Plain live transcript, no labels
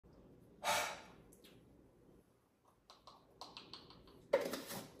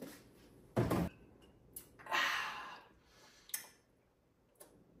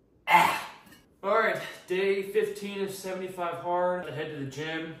Day 15 of 75 hard. I head to the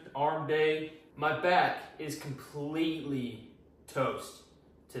gym, arm day. My back is completely toast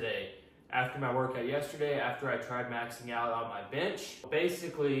today. After my workout yesterday, after I tried maxing out on my bench.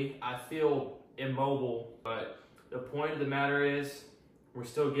 Basically, I feel immobile, but the point of the matter is we're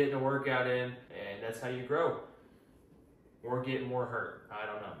still getting a workout in, and that's how you grow. Or get more hurt, I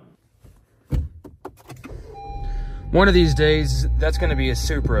don't know. One of these days, that's gonna be a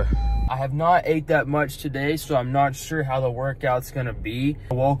Supra. I have not ate that much today, so I'm not sure how the workout's gonna be.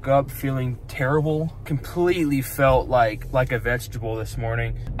 I woke up feeling terrible, completely felt like a vegetable this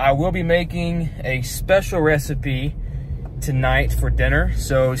morning. I will be making a special recipe tonight for dinner,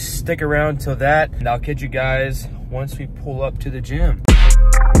 so stick around till that, and I'll catch you guys once we pull up to the gym.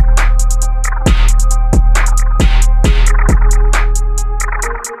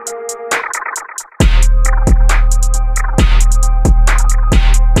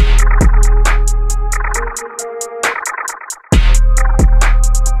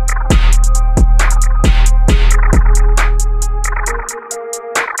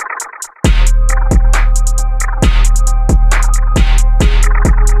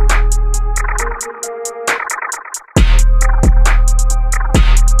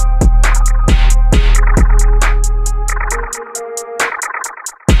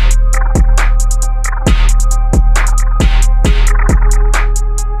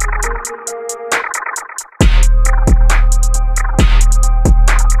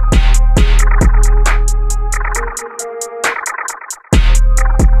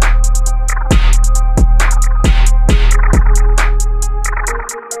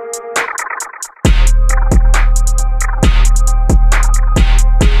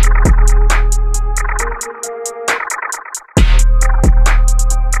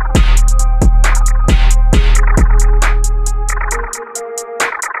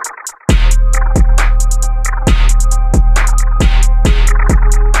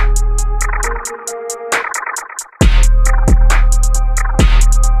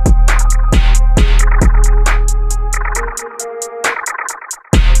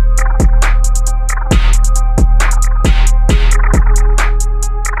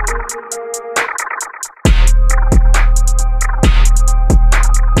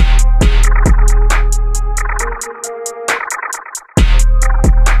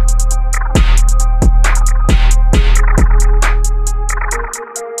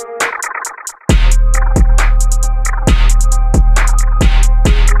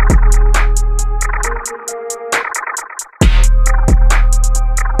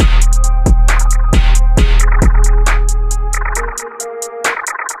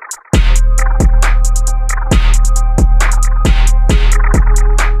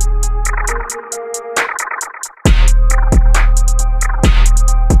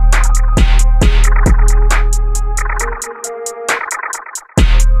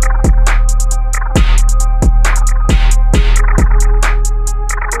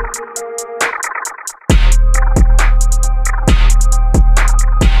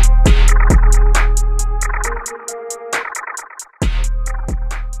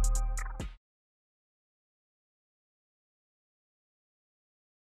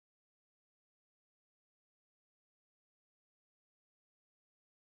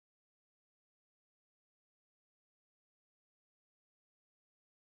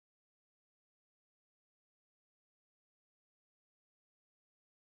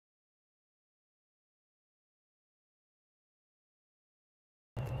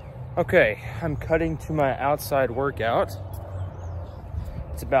 Okay, I'm cutting to my outside workout.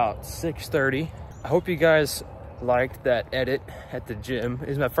 It's about 6:30. I hope you guys liked that edit at the gym.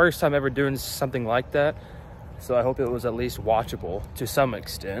 It's my first time ever doing something like that, so I hope it was at least watchable to some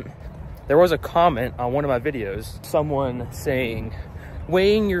extent. There was a comment on one of my videos, someone saying,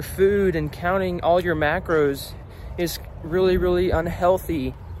 weighing your food and counting all your macros is really, really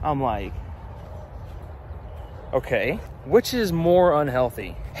unhealthy. I'm like, okay, which is more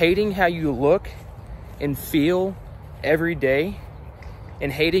unhealthy? Hating how you look and feel every day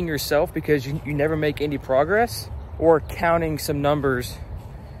and hating yourself because you never make any progress, or counting some numbers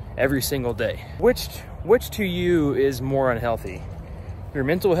every single day? Which to you is more unhealthy? Your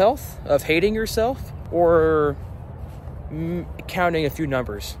mental health of hating yourself, or counting a few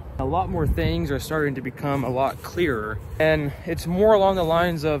numbers? A lot more things are starting to become a lot clearer, and it's more along the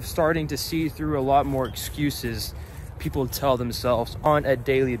lines of starting to see through a lot more excuses people tell themselves on a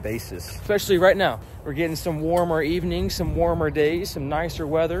daily basis. Especially right now, we're getting some warmer evenings, some warmer days, some nicer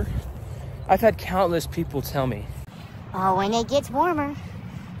weather. I've had countless people tell me, oh, when it gets warmer,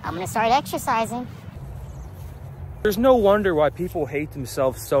 I'm gonna start exercising. There's no wonder why people hate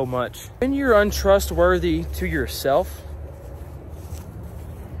themselves so much. When you're untrustworthy to yourself,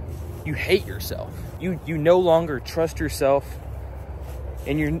 you hate yourself. You no longer trust yourself,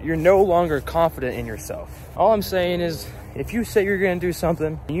 and you're no longer confident in yourself. All I'm saying is, if you say you're gonna do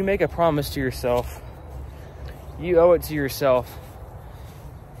something, and you make a promise to yourself, you owe it to yourself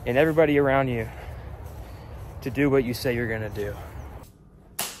and everybody around you to do what you say you're gonna do.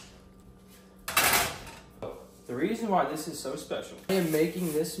 The reason why this is so special, I am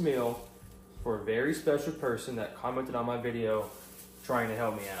making this meal for a very special person that commented on my video trying to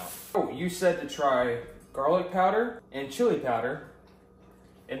help me out. Oh, you said to try garlic powder and chili powder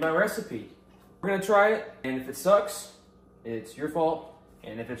in my recipe. We're gonna try it, and if it sucks, it's your fault.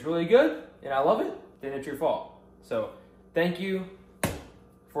 And if it's really good and I love it, then it's your fault. So thank you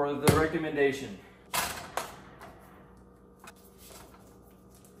for the recommendation.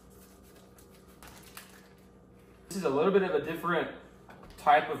 This is a little bit of a different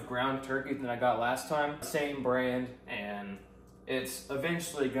type of ground turkey than I got last time. Same brand, and it's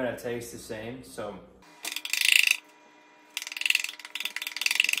eventually gonna taste the same, so.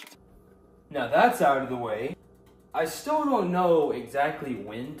 Now that's out of the way. I still don't know exactly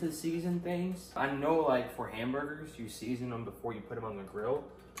when to season things. I know, like, for hamburgers, you season them before you put them on the grill.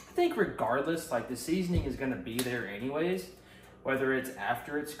 I think regardless, like, the seasoning is gonna be there anyways, whether it's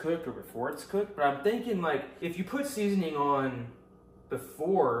after it's cooked or before it's cooked. But I'm thinking, like, if you put seasoning on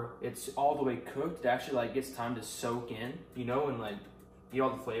before it's all the way cooked, it actually, like, gets time to soak in, you know, and, like, get all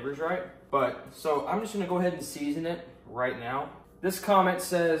the flavors right. But, so I'm just gonna go ahead and season it right now. This comment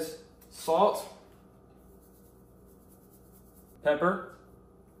says salt, pepper,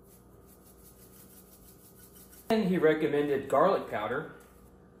 and he recommended garlic powder.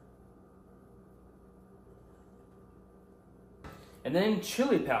 And then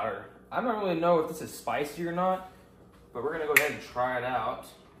chili powder. I don't really know if this is spicy or not, but we're gonna go ahead and try it out.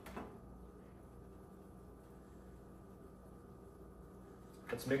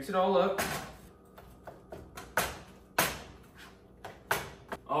 Let's mix it all up.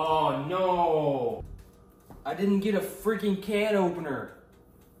 Oh no! I didn't get a freaking can opener.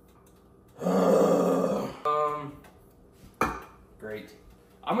 Great.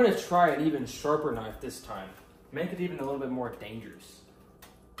 I'm gonna try an even sharper knife this time. Make it even a little bit more dangerous.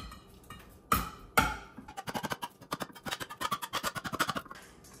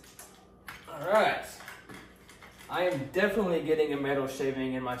 All right. I am definitely getting a metal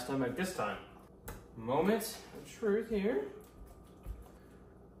shaving in my stomach this time. Moment of truth here.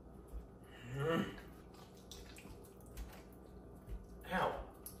 Ow.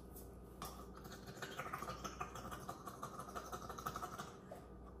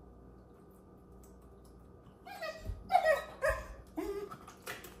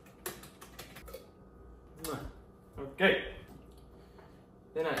 Okay.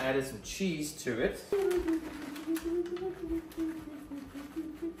 Then I added some cheese to it.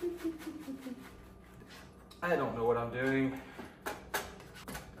 I don't know what I'm doing.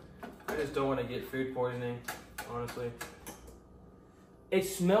 I just don't want to get food poisoning, honestly. It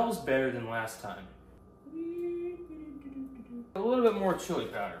smells better than last time. A little bit more chili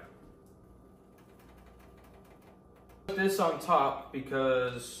powder. Put this on top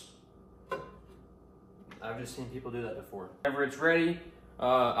because I've just seen people do that before. Whenever it's ready,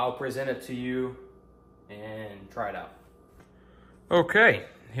 I'll present it to you and try it out. Okay,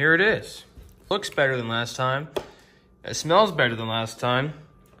 here it is. Looks better than last time. It smells better than last time.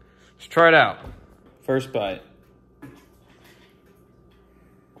 Let's try it out. First bite.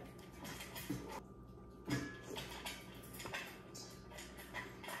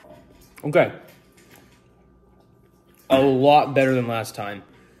 Okay. A lot better than last time.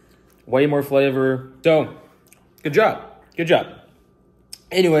 Way more flavor. So, good job. Good job.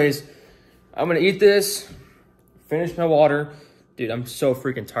 Anyways, I'm gonna eat this, finish my water. Dude, I'm so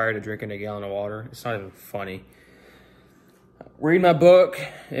freaking tired of drinking a gallon of water. It's not even funny. Read my book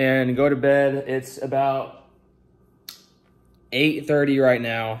and go to bed. It's about 8:30 right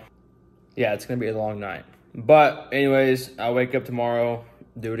now. Yeah, it's gonna be a long night. But anyways, I'll wake up tomorrow,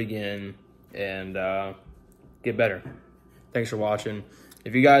 do it again, and get better. Thanks for watching.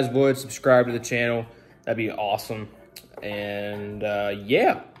 If you guys would subscribe to the channel, that'd be awesome. And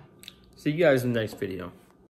yeah, see you guys in the next video.